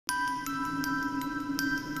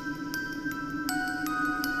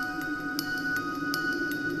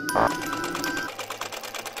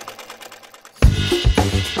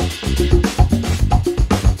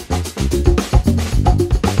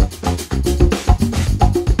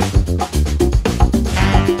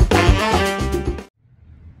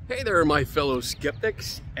my fellow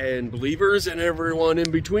skeptics and believers and everyone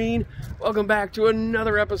in between. Welcome back to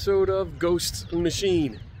another episode of Ghosts and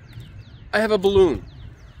Machine. I have a balloon.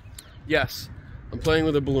 Yes, I'm playing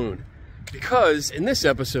with a balloon. Because in this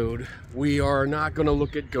episode, we are not going to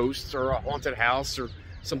look at ghosts or a haunted house or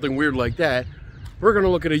something weird like that. We're going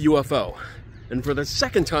to look at a UFO. And for the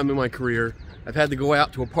second time in my career, I've had to go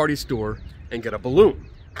out to a party store and get a balloon.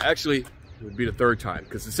 Actually, it would be the third time,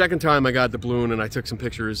 because the second time I got the balloon and I took some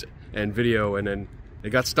pictures and video, and then it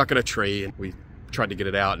got stuck in a tray and we tried to get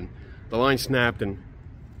it out and the line snapped and...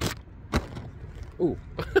 Ooh.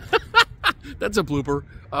 That's a blooper.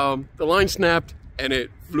 The line snapped and it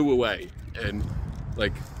flew away, and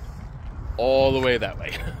like all the way that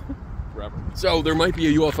way. Forever. So there might be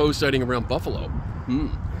a UFO sighting around Buffalo.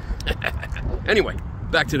 Anyway,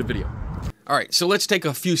 back to the video. All right, so let's take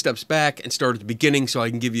a few steps back and start at the beginning so I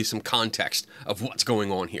can give you some context of what's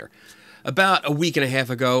going on here. About a week and a half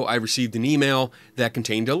ago, I received an email that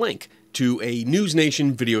contained a link to a News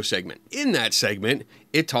Nation video segment. In that segment,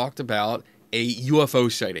 it talked about a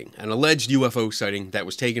UFO sighting, an alleged UFO sighting that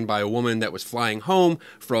was taken by a woman that was flying home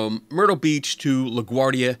from Myrtle Beach to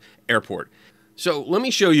LaGuardia Airport. So let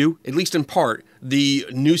me show you, at least in part, the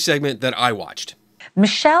news segment that I watched.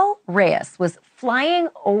 Michelle Reyes was flying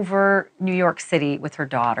over New York City with her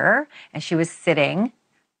daughter, and she was sitting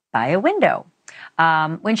by a window.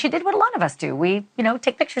 When she did what a lot of us do, we,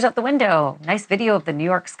 take pictures out the window, nice video of the New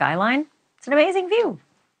York skyline. It's an amazing view.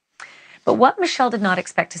 But what Michelle did not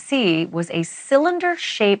expect to see was a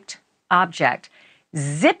cylinder-shaped object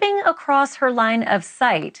zipping across her line of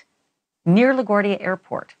sight near LaGuardia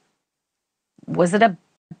Airport. Was it a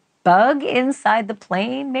bug inside the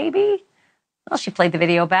plane, maybe? Well, she played the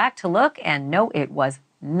video back to look, and no, it was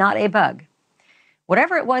not a bug.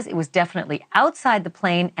 Whatever it was definitely outside the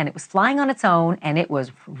plane, and it was flying on its own, and it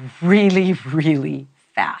was really, really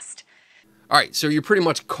fast. All right, so you're pretty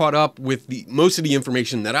much caught up with most of the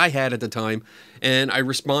information that I had at the time, and I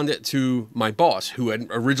responded to my boss, who had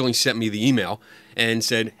originally sent me the email, and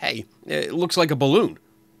said, hey, it looks like a balloon.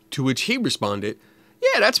 To which he responded,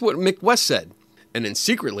 yeah, that's what Mick West said. And then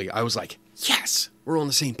secretly, I was like, yes, we're on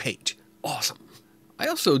the same page. Awesome. I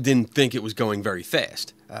also didn't think it was going very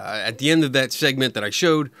fast. At the end of that segment that I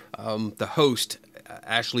showed, the host,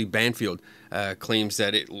 Ashley Banfield, claims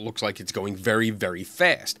that it looks like it's going very, very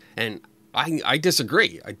fast. And I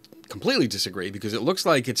disagree. I completely disagree, because it looks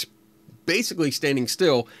like it's basically standing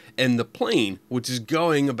still, and the plane, which is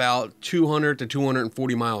going about 200 to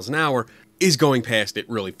 240 miles an hour, is going past it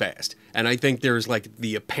really fast. And I think there's like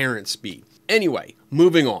the apparent speed. Anyway,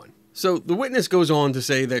 moving on. So the witness goes on to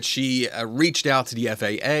say that she reached out to the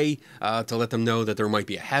FAA to let them know that there might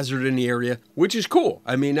be a hazard in the area, which is cool.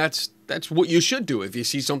 I mean, that's what you should do. If you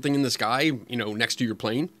see something in the sky, next to your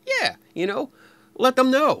plane, yeah, let them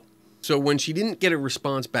know. So when she didn't get a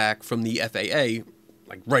response back from the FAA,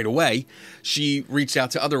 like right away, she reached out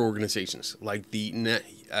to other organizations like the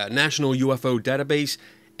National UFO Database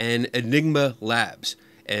and Enigma Labs.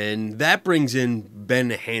 And that brings in Ben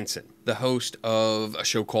Hansen, the host of a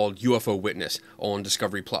show called UFO Witness on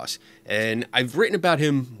Discovery Plus. And I've written about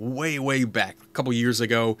him way, way back, a couple years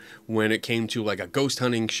ago, when it came to like a ghost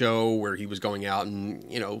hunting show where he was going out and,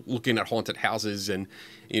 looking at haunted houses and,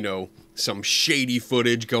 some shady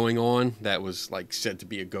footage going on that was like said to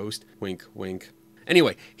be a ghost. Wink, wink.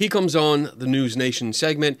 Anyway, he comes on the News Nation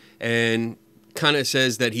segment and kind of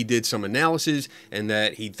says that he did some analysis and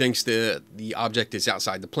that he thinks the object is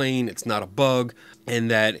outside the plane, it's not a bug, and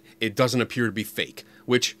that it doesn't appear to be fake,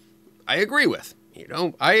 which I agree with.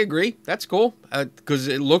 I agree. That's cool, because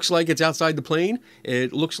it looks like it's outside the plane.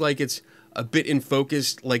 It looks like it's a bit in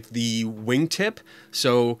focus, like the wingtip.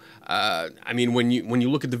 So, I mean, when you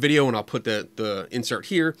look at the video, and I'll put the insert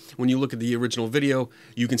here, when you look at the original video,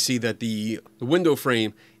 you can see that the window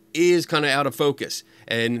frame is kind of out of focus,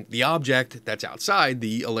 and the object that's outside,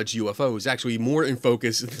 the alleged UFO, is actually more in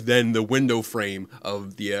focus than the window frame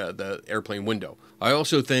of the airplane window. I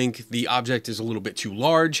also think the object is a little bit too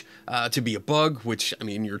large to be a bug, which, I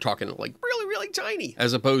mean, you're talking like really, really tiny,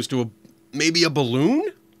 as opposed to maybe a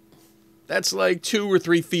balloon that's like 2 or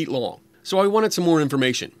 3 feet long. So I wanted some more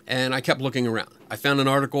information, and I kept looking around. I found an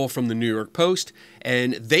article from the New York Post,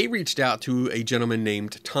 and they reached out to a gentleman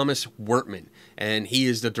named Thomas Wertman, and he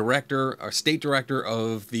is the state director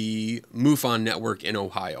of the MUFON network in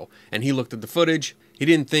Ohio. And he looked at the footage. He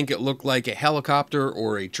didn't think it looked like a helicopter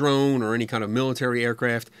or a drone or any kind of military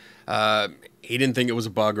aircraft. He didn't think it was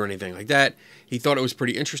a bug or anything like that. He thought it was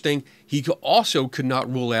pretty interesting. He also could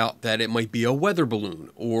not rule out that it might be a weather balloon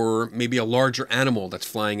or maybe a larger animal that's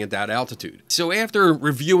flying at that altitude. So after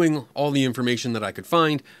reviewing all the information that I could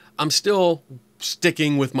find, I'm still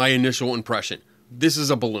sticking with my initial impression. This is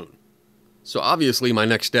a balloon. So obviously my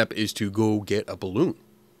next step is to go get a balloon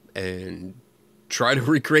and try to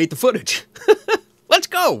recreate the footage. Let's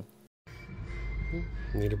go.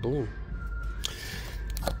 Need a balloon.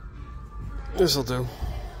 This'll do.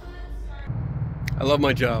 I love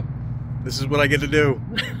my job. This is what I get to do.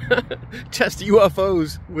 Test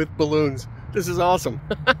UFOs with balloons. This is awesome.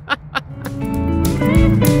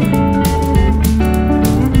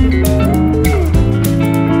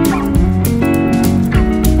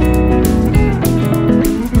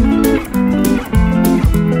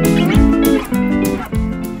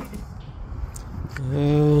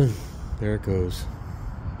 There it goes.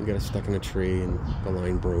 We got it stuck in a tree and the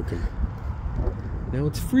line broken. Now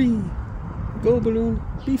it's free. Go balloon,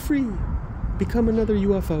 be free. Become another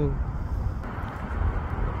UFO.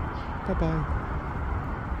 Bye-bye.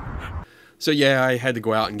 So yeah, I had to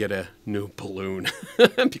go out and get a new balloon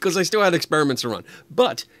because I still had experiments to run.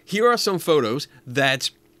 But here are some photos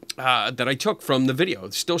that I took from the video,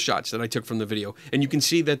 still shots that I took from the video, and you can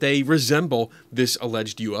see that they resemble this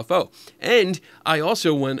alleged UFO. And I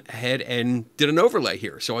also went ahead and did an overlay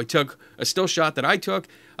here. So I took a still shot that I took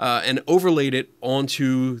and overlaid it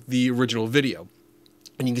onto the original video.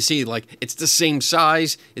 And you can see, like, it's the same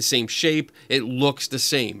size, it's same shape, it looks the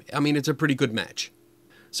same. I mean, it's a pretty good match.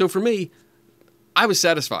 So for me, I was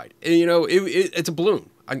satisfied. And, you know, it's a balloon.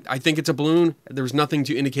 I think it's a balloon. There was nothing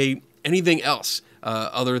to indicate anything else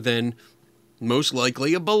other than most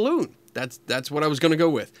likely a balloon. That's what I was going to go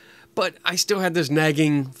with. But I still had this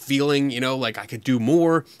nagging feeling, you know, like I could do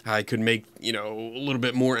more. I could make, you know, a little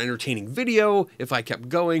bit more entertaining video if I kept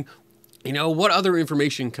going. You know, what other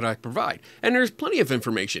information could I provide? And there's plenty of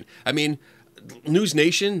information. I mean, News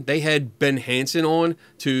Nation, they had Ben Hansen on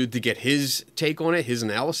to get his take on it, his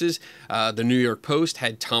analysis. The New York Post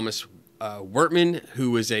had Thomas Wertman,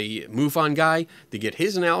 who was a MUFON guy, to get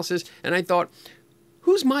his analysis. And I thought,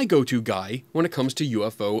 who's my go-to guy when it comes to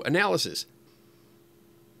UFO analysis?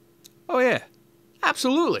 Oh yeah,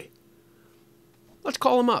 absolutely. Let's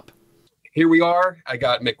call him up. Here we are. I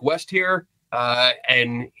got Mick West here,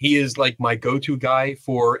 and he is like my go-to guy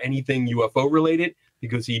for anything UFO related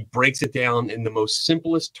because he breaks it down in the most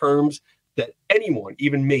simplest terms that anyone,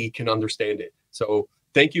 even me, can understand it. So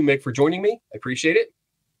thank you, Mick, for joining me. I appreciate it.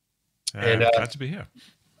 And glad to be here.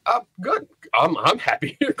 Good. I'm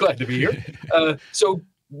happy. You're glad to be here. So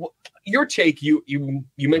your take, you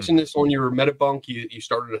mentioned this on your Metabunk. You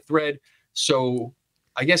started a thread. So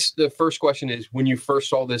I guess the first question is, when you first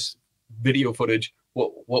saw this video footage,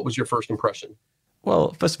 what was your first impression?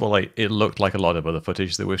 Well, first of all, it looked like a lot of other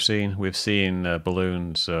footage that we've seen. We've seen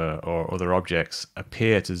balloons or other objects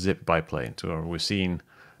appear to zip by planes, or we've seen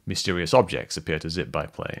mysterious objects appear to zip by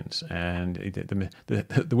planes. And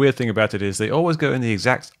the weird thing about it is they always go in the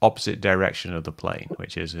exact opposite direction of the plane,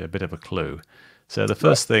 which is a bit of a clue. So the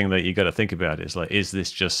first thing that you got to think about is, like, is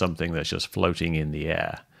this just something that's just floating in the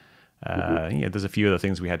air? You know, there's a few other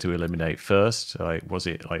things we had to eliminate first. Like, was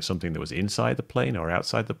it like something that was inside the plane or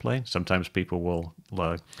outside the plane? Sometimes people will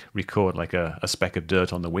record like a speck of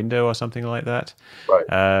dirt on the window or something like that.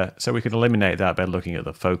 Right. So we can eliminate that by looking at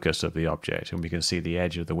the focus of the object, and we can see the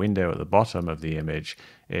edge of the window at the bottom of the image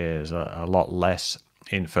is a lot less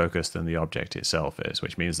in focus than the object itself is,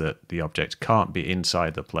 which means that the object can't be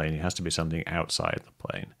inside the plane. It has to be something outside the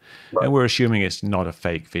plane. Right. And we're assuming it's not a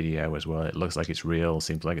fake video as well. It looks like it's real,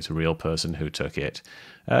 seems like it's a real person who took it.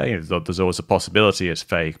 You know, there's always a possibility it's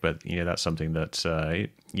fake, but you know, that's something that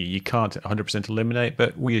you can't 100% eliminate,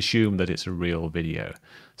 but we assume that it's a real video.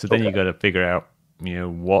 So then you got to figure out, you know,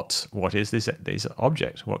 what is this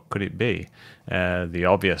object? What could it be? The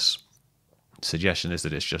obvious suggestion is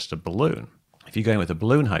that it's just a balloon. If you're going with a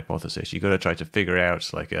balloon hypothesis, you've got to try to figure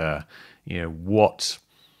out, like, you know, what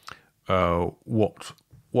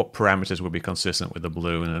parameters would be consistent with the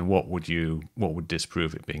balloon, and what would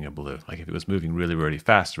disprove it being a balloon. Like, if it was moving really, really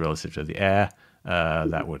fast relative to the air,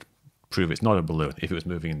 that would prove it's not a balloon. If it was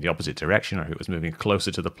moving in the opposite direction, or if it was moving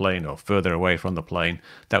closer to the plane or further away from the plane,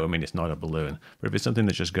 that would mean it's not a balloon. But if it's something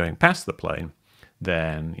that's just going past the plane,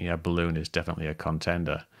 then, you know, balloon is definitely a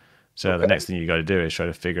contender. So the next thing you got to do is try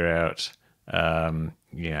to figure out,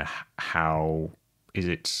 yeah, how is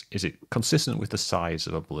it consistent with the size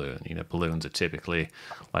of a balloon? You know, balloons are typically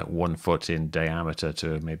like 1 foot in diameter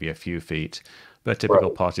to maybe a few feet, but a typical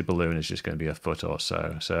party balloon is just going to be a foot or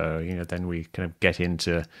so. So, you know, then we kind of get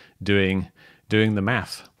into doing the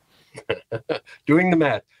math. Doing the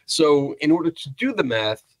math. So in order to do the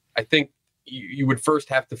math, I think you would first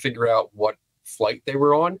have to figure out what flight they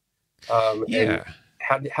were on. And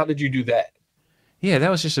how did you do that? Yeah,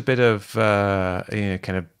 that was just a bit of you know,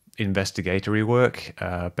 kind of investigatory work.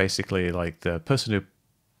 Basically, like the person who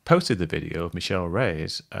posted the video of Michelle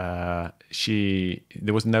Reyes, there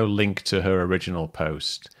was no link to her original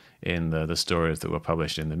post in the stories that were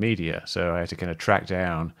published in the media. So I had to kind of track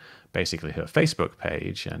down basically her Facebook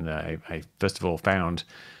page, and I first of all found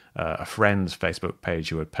a friend's Facebook page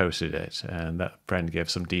who had posted it, and that friend gave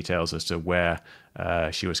some details as to where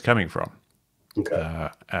she was coming from. Okay.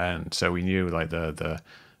 And so we knew like the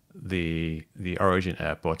origin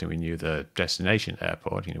airport, and we knew the destination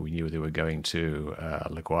airport. You know, we knew they were going to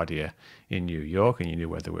LaGuardia in New York, and you knew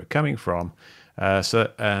where they were coming from.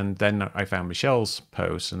 And then I found Michelle's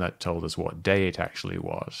post, and that told us what day it actually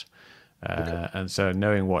was. And so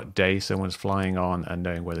knowing what day someone's flying on and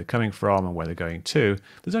knowing where they're coming from and where they're going to,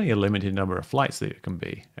 there's only a limited number of flights that it can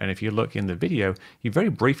be. And if you look in the video, you very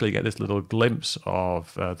briefly get this little glimpse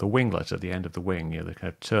of the winglet at the end of the wing, you know, the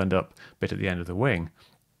kind of turned up bit at the end of the wing.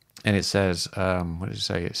 And it says, what does it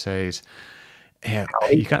say? It says, yeah,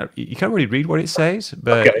 you can't really read what it says,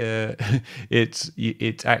 but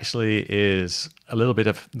it actually is a little bit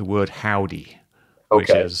of the word howdy, which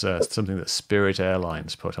is something that Spirit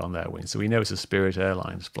Airlines put on their wing. So we know it's a Spirit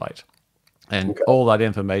Airlines flight. And all that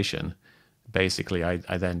information, basically, I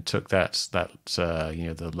then took that you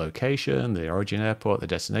know, the location, the origin airport, the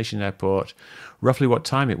destination airport, roughly what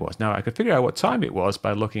time it was. Now, I could figure out what time it was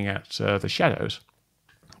by looking at the shadows,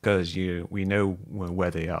 because we know where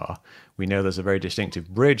they are. We know there's a very distinctive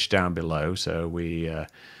bridge down below, so you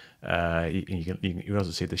can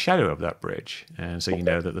also see the shadow of that bridge, and so you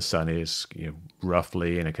know that the sun is, you know,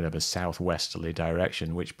 roughly in a kind of a southwesterly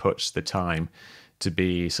direction, which puts the time to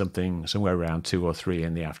be somewhere around 2 or 3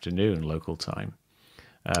 in the afternoon local time.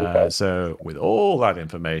 So with all that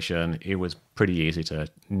information, it was pretty easy to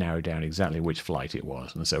narrow down exactly which flight it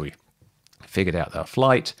was, and so we figured out that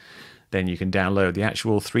flight. Then you can download the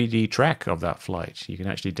actual 3D track of that flight. You can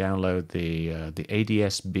actually download the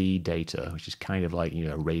ADS-B data, which is kind of like, you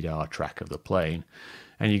know, a radar track of the plane,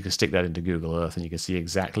 and you can stick that into Google Earth, and you can see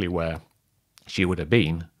exactly where she would have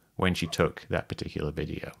been when she took that particular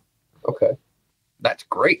video. Okay, that's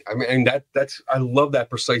great. I mean, I love that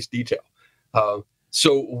precise detail.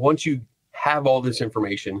 So once you have all this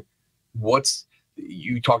information,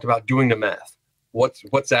 you talked about doing the math.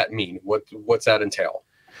 What's that mean? What's that entail?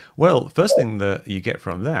 Well, first thing that you get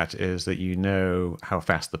from that is that you know how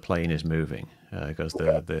fast the plane is moving, because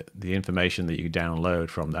the information that you download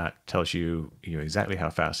from that tells you exactly how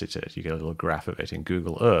fast it is. You get a little graph of it in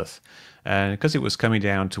Google Earth. And because it was coming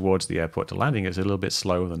down towards the airport to landing, it's a little bit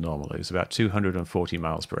slower than normal. It was about 240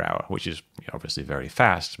 miles per hour, which is obviously very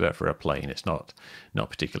fast, but for a plane, it's not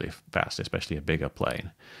particularly fast, especially a bigger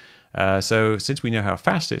plane. So since we know how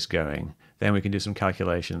fast it's going, then we can do some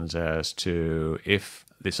calculations as to if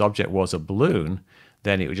this object was a balloon,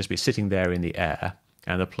 then it would just be sitting there in the air,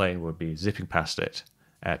 and the plane would be zipping past it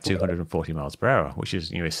at 240 miles per hour, which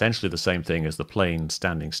is essentially the same thing as the plane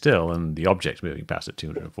standing still and the object moving past at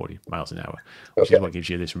 240 miles an hour, which is what gives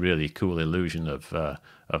you this really cool illusion of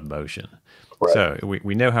motion. Right. So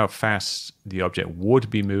we know how fast the object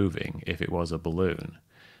would be moving if it was a balloon.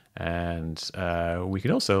 And we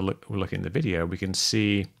can also look in the video, we can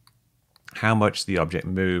see how much the object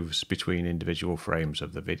moves between individual frames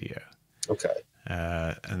of the video. Okay.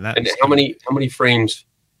 And how many frames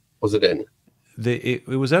was it in? It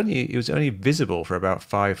was only visible for about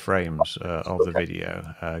 5 frames of the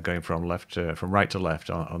video, going from right to left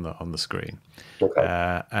on the screen.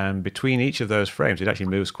 Okay. And between each of those frames, it actually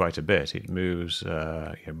moves quite a bit. It moves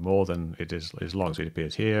more than it is long. So it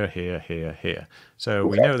appears here, here, here, here. So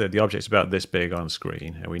we know that the object's about this big on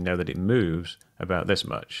screen, and we know that it moves about this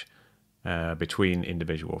much between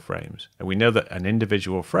individual frames. And we know that an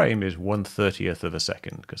individual frame is 1/30th of a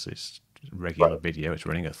second, because it's regular video. It's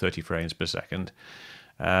running at 30 frames per second.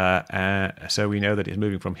 So we know that it's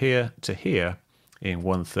moving from here to here in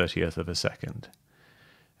 1/30th of a second.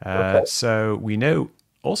 So we know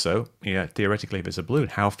also, theoretically, if it's a balloon,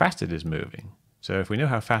 how fast it is moving. So if we know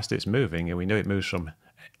how fast it's moving, and we know it moves from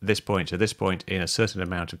this point to this point in a certain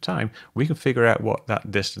amount of time, we can figure out what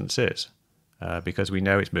that distance is. Because we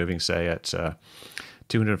know it's moving, say, at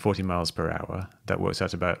 240 miles per hour. That works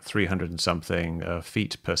out about 300 and something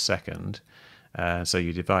feet per second. So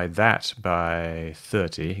you divide that by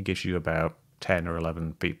 30, it gives you about 10 or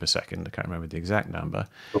 11 feet per second. I can't remember the exact number.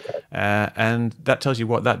 Okay. And that tells you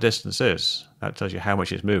what that distance is. That tells you how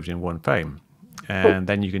much it's moved in one frame. And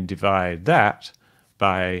then you can divide that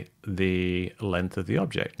by the length of the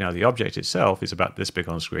object. Now, the object itself is about this big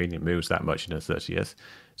on screen. It moves that much in a 30th.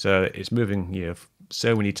 So it's moving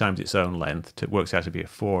so many times its own length. It works out to be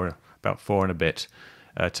about 4 and a bit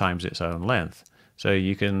times its own length. So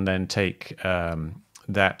you can then take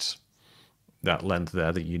that length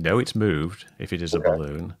there that you know it's moved if it is a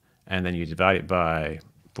balloon, and then you divide it by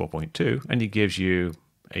 4.2, and it gives you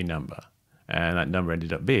a number. And that number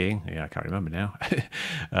ended up being, I can't remember now,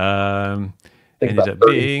 ended up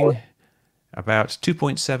being about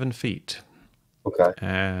 2.7 feet. Okay.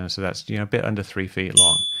 And so that's a bit under 3 feet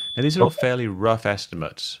long. Now these are all fairly rough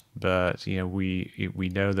estimates, but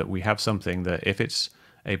we know that we have something that if it's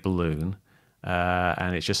a balloon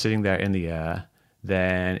and it's just sitting there in the air,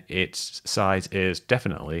 then its size is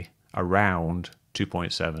definitely around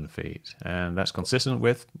 2.7 feet, and that's consistent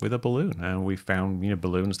with a balloon. And we found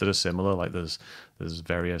balloons that are similar. Like there's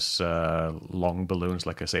various long balloons,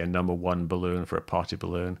 like I say, a number 1 balloon for a party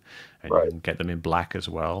balloon, and you can get them in black as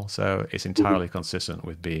well. So it's entirely consistent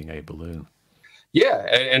with being a balloon. Yeah,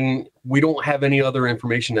 and we don't have any other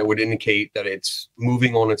information that would indicate that it's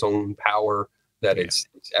moving on its own power, that it's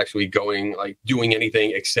actually going, like, doing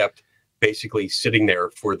anything except basically sitting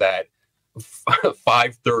there for that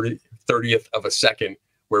 5/30th of a second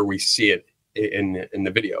where we see it in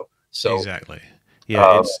the video. So exactly,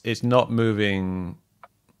 yeah, it's not moving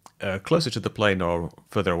closer to the plane or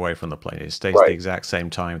further away from the plane. It stays the exact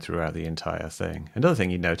same time throughout the entire thing. Another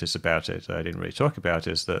thing you notice about it, I didn't really talk about,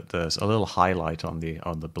 is that there's a little highlight on the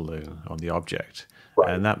balloon, on the object,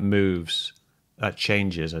 and that moves. That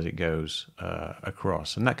changes as it goes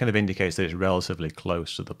across, and that kind of indicates that it's relatively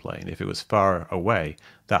close to the plane. If it was far away,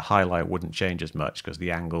 that highlight wouldn't change as much because the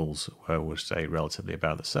angles would stay relatively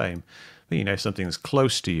about the same. But if something's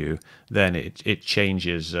close to you, then it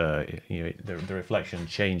changes. The reflection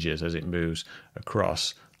changes as it moves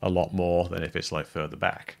across a lot more than if it's like further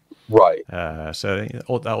back. Right. So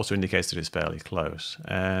that also indicates that it's fairly close.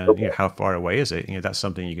 And how far away is it? That's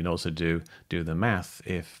something you can also do the math.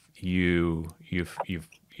 If you're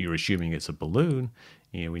assuming it's a balloon,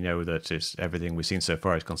 we know that everything we've seen so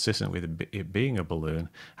far is consistent with it being a balloon.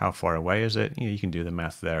 How far away is it? You can do the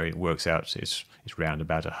math there. It works out. It's around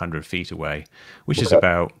about 100 feet away, which is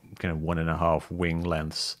about kind of 1.5 wing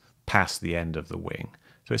lengths past the end of the wing.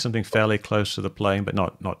 So it's something fairly close to the plane, but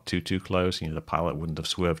not too close. The pilot wouldn't have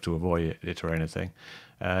swerved to avoid it or anything.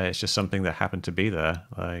 It's just something that happened to be there,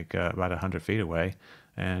 like about 100 feet away,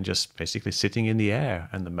 and just basically sitting in the air.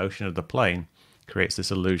 And the motion of the plane creates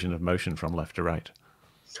this illusion of motion from left to right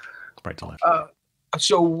to left.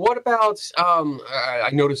 So what about? I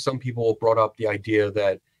noticed some people brought up the idea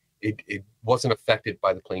that it wasn't affected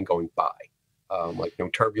by the plane going by, like no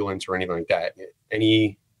turbulence or anything like that.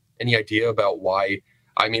 Any idea about why?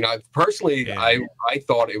 I mean, I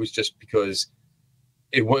thought it was just because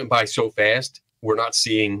it went by so fast. We're not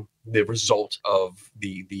seeing the result of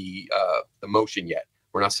the motion yet.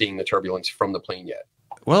 We're not seeing the turbulence from the plane yet.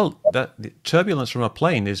 Well, the turbulence from a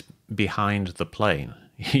plane is behind the plane.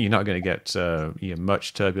 You're not going to get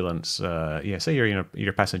much turbulence. Say you're in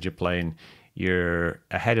a passenger plane. You're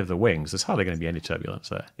ahead of the wings, there's hardly going to be any turbulence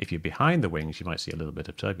there. If you're behind the wings, you might see a little bit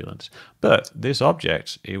of turbulence. But this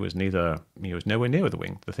object, it was nowhere near the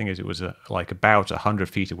wing. The thing is, it was like about 100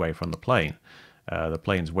 feet away from the plane. The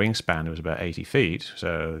plane's wingspan was about 80 feet,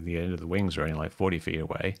 so the end of the wings are only like 40 feet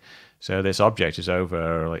away. So this object is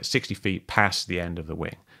over like 60 feet past the end of the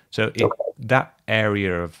wing. So that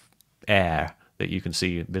area of air that you can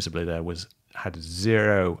see visibly there had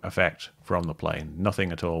zero effect from the plane.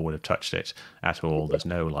 Nothing at all would have touched it at all. There's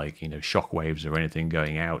no shock waves or anything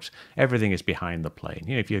going out. Everything is behind the plane.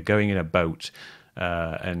 If you're going in a boat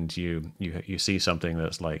and you see something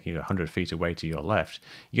that's like 100 feet away to your left,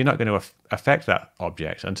 you're not going to affect that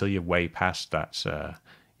object until you're way past that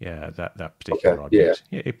that particular object.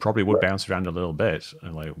 Yeah. It probably would bounce around a little bit,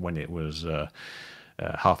 like when it was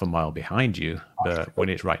half a mile behind you, but when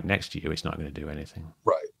it's right next to you, it's not going to do anything.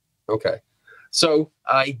 Right. Okay. So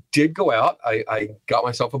did go out. I got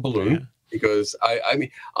myself a balloon because I mean,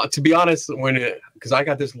 to be honest, because I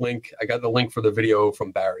got this link, I got the link for the video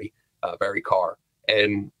from Barry Carr,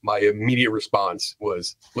 and my immediate response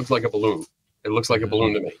was, looks like a balloon. It looks like a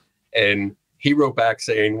balloon to me. And he wrote back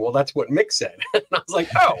saying, well, that's what Mick said. And I was like,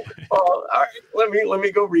 oh, well, all right, let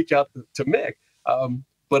me go reach out to Mick.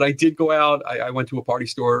 But I did go out. I went to a party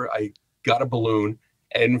store. I got a balloon.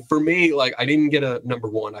 And for me, like, I didn't get a number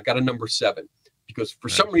 1. I got a number 7 because for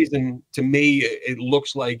some reason, to me, it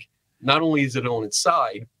looks like not only is it on its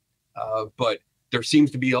side, but there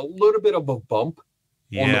seems to be a little bit of a bump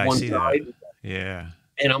on the one side. That. Yeah.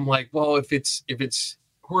 And I'm like, well, if it's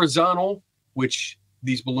horizontal, which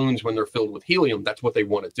these balloons, when they're filled with helium, that's what they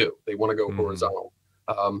want to do. They want to go horizontal.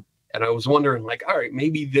 And I was wondering, like, all right,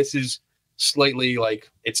 maybe this is slightly like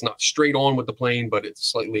it's not straight on with the plane, but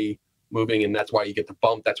it's slightly moving, and that's why you get the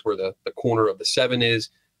bump. That's where the corner of the 7 is.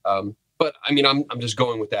 But I mean, I'm just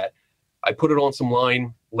going with that. I put it on some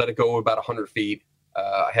line, let it go about 100 feet.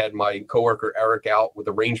 I had my coworker Eric out with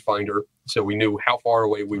a rangefinder, so we knew how far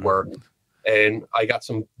away we were. And I got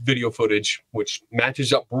some video footage, which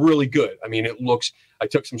matches up really good. I mean, I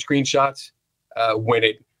took some screenshots when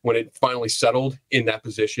it finally settled in that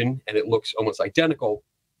position, and it looks almost identical.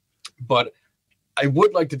 But I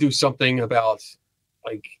would like to do something about,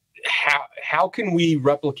 like, how can we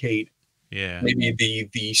replicate maybe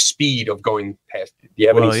the speed of going past it? Do you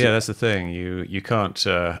have well, any that's the thing. You can't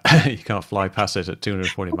you can't fly past it at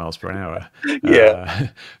 240 miles per hour.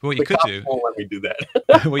 What you could do, won't let me do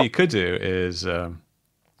that. what you could do is kind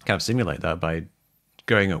of simulate that by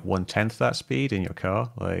going at 1/10 that speed in your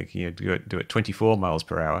car. Like, you do it 24 miles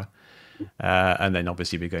per hour. And then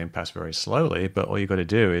obviously be going past very slowly, but all you got to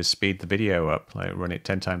do is speed the video up, like run it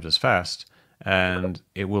 10 times as fast, and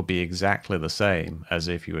it will be exactly the same as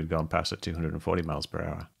if you had gone past at 240 miles per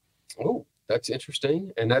hour. Oh, that's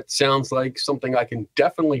interesting. And that sounds like something I can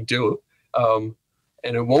definitely do.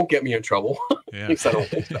 And it won't get me in trouble. At least I don't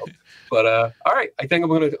think so. But all right, I think I'm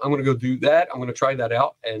gonna go do that. I'm gonna try that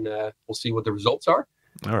out, and we'll see what the results are.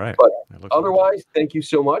 All right. But otherwise, thank you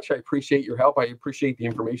so much. I appreciate your help. I appreciate the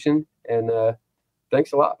information, and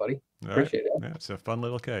thanks a lot, buddy. Appreciate it. Yeah, it's a fun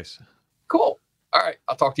little case. Cool. All right,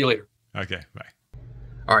 I'll talk to you later. Okay, bye.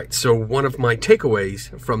 All right, so one of my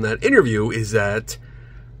takeaways from that interview is that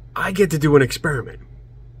I get to do an experiment.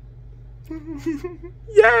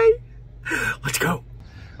 Yay! Let's go.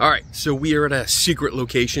 All right, so we are at a secret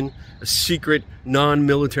location, a secret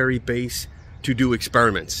non-military base to do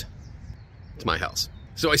experiments. It's my house.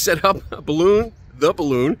 So I set up a balloon, the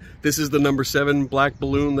balloon. This is the number 7 black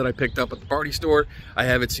balloon that I picked up at the party store. I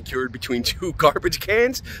have it secured between 2 garbage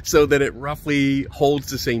cans so that it roughly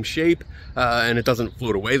holds the same shape and it doesn't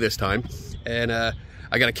float away this time. And I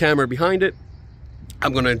got a camera behind it.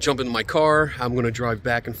 I'm gonna jump into my car. I'm gonna drive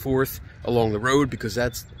back and forth along the road because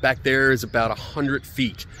that's back there is about 100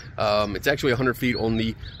 feet. It's actually 100 feet on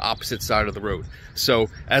the opposite side of the road. So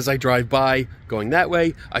as I drive by going that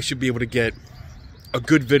way, I should be able to get a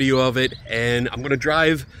good video of it, and I'm gonna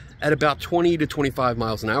drive at about 20 to 25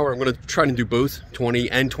 miles an hour. I'm gonna try to do both 20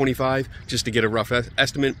 and 25 just to get a rough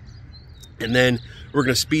estimate. And then we're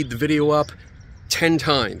gonna speed the video up 10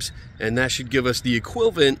 times, and that should give us the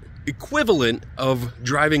equivalent of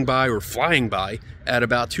driving by or flying by at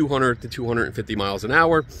about 200 to 250 miles an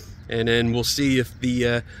hour. And then we'll see if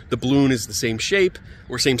the balloon is the same shape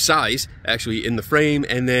or same size actually in the frame,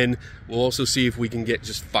 and then we'll also see if we can get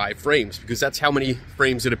just 5 frames, because that's how many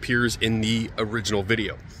frames it appears in the original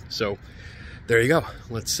video. So there you go.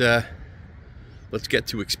 Let's get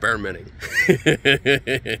to experimenting.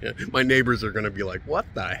 My neighbors are gonna be like, what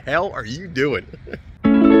the hell are you doing?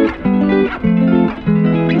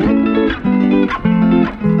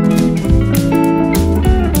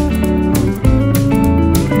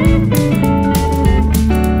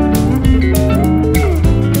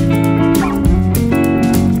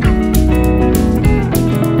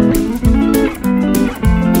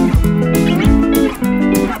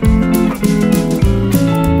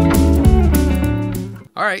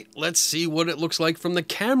 All right, let's see what it looks like from the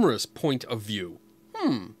camera's point of view.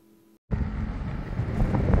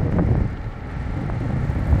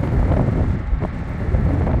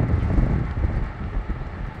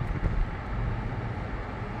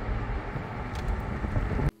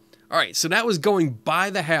 All right, so that was going by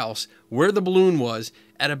the house where the balloon was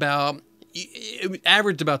at about, it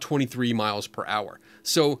averaged about 23 miles per hour.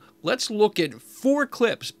 So let's look at 4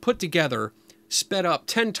 clips put together, sped up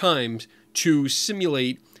 10 times to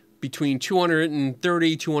simulate between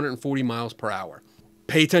 230, 240 miles per hour.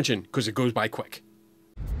 Pay attention, because it goes by quick.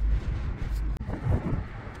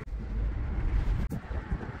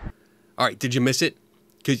 All right, did you miss it?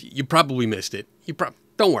 Because you probably missed it.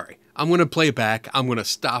 Don't worry. I'm going to play it back. I'm going to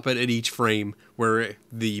stop it at each frame where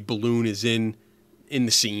the balloon is in the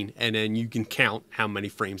scene, and then you can count how many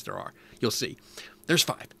frames there are. You'll see. There's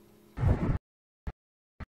 5.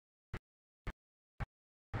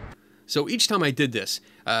 So each time I did this,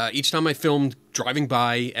 each time I filmed driving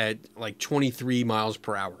by at like 23 miles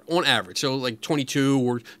per hour on average. So like 22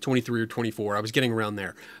 or 23 or 24. I was getting around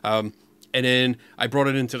there. And then I brought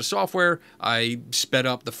it into the software. I sped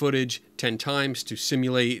up the footage 10 times to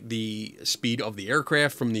simulate the speed of the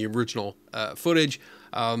aircraft from the original footage.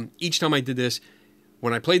 Each time I did this,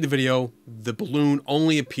 when I played the video, the balloon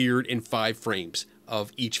only appeared in 5 frames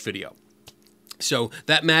of each video. So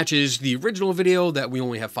that matches the original video that we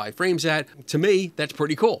only have 5 frames at. To me, that's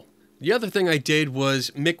pretty cool. The other thing I did was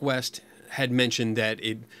Mick West had mentioned that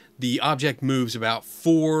the object moves about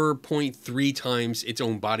 4.3 times its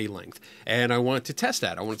own body length. And I wanted to test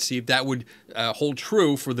that. I wanted to see if that would hold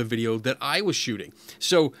true for the video that I was shooting.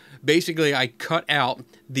 So basically I cut out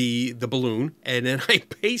the balloon and then I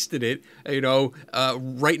pasted it,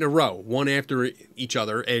 right in a row, one after each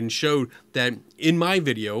other, and showed that in my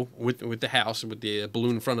video with the house, with the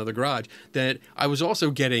balloon in front of the garage, that I was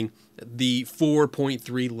also getting the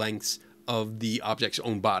 4.3 lengths of the object's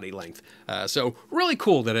own body length. So really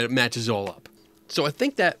cool that it matches all up. So I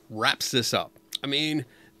think that wraps this up. I mean,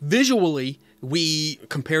 visually, we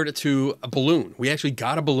compared it to a balloon. We actually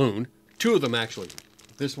got a balloon, 2 of them actually.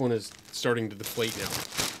 This one is starting to deflate now,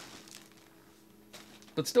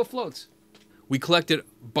 but still floats. We collected a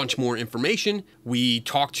bunch more information. We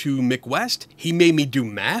talked to Mick West. He made me do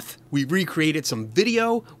math. We recreated some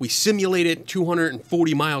video. We simulated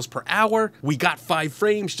 240 miles per hour. We got 5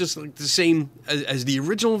 frames, just like the same as the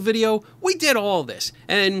original video. We did all this,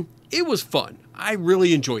 and it was fun. I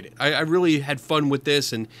really enjoyed it. I really had fun with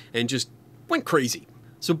this and just went crazy.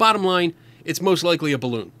 So bottom line, it's most likely a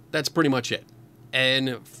balloon. That's pretty much it.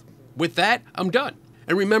 And with that, I'm done.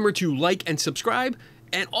 And remember to like and subscribe.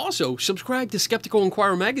 And also, subscribe to Skeptical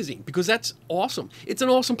Inquirer magazine, because that's awesome. It's an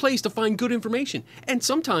awesome place to find good information. And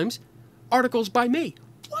sometimes, articles by me.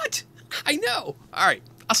 What? I know. All right.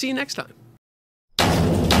 I'll see you next time.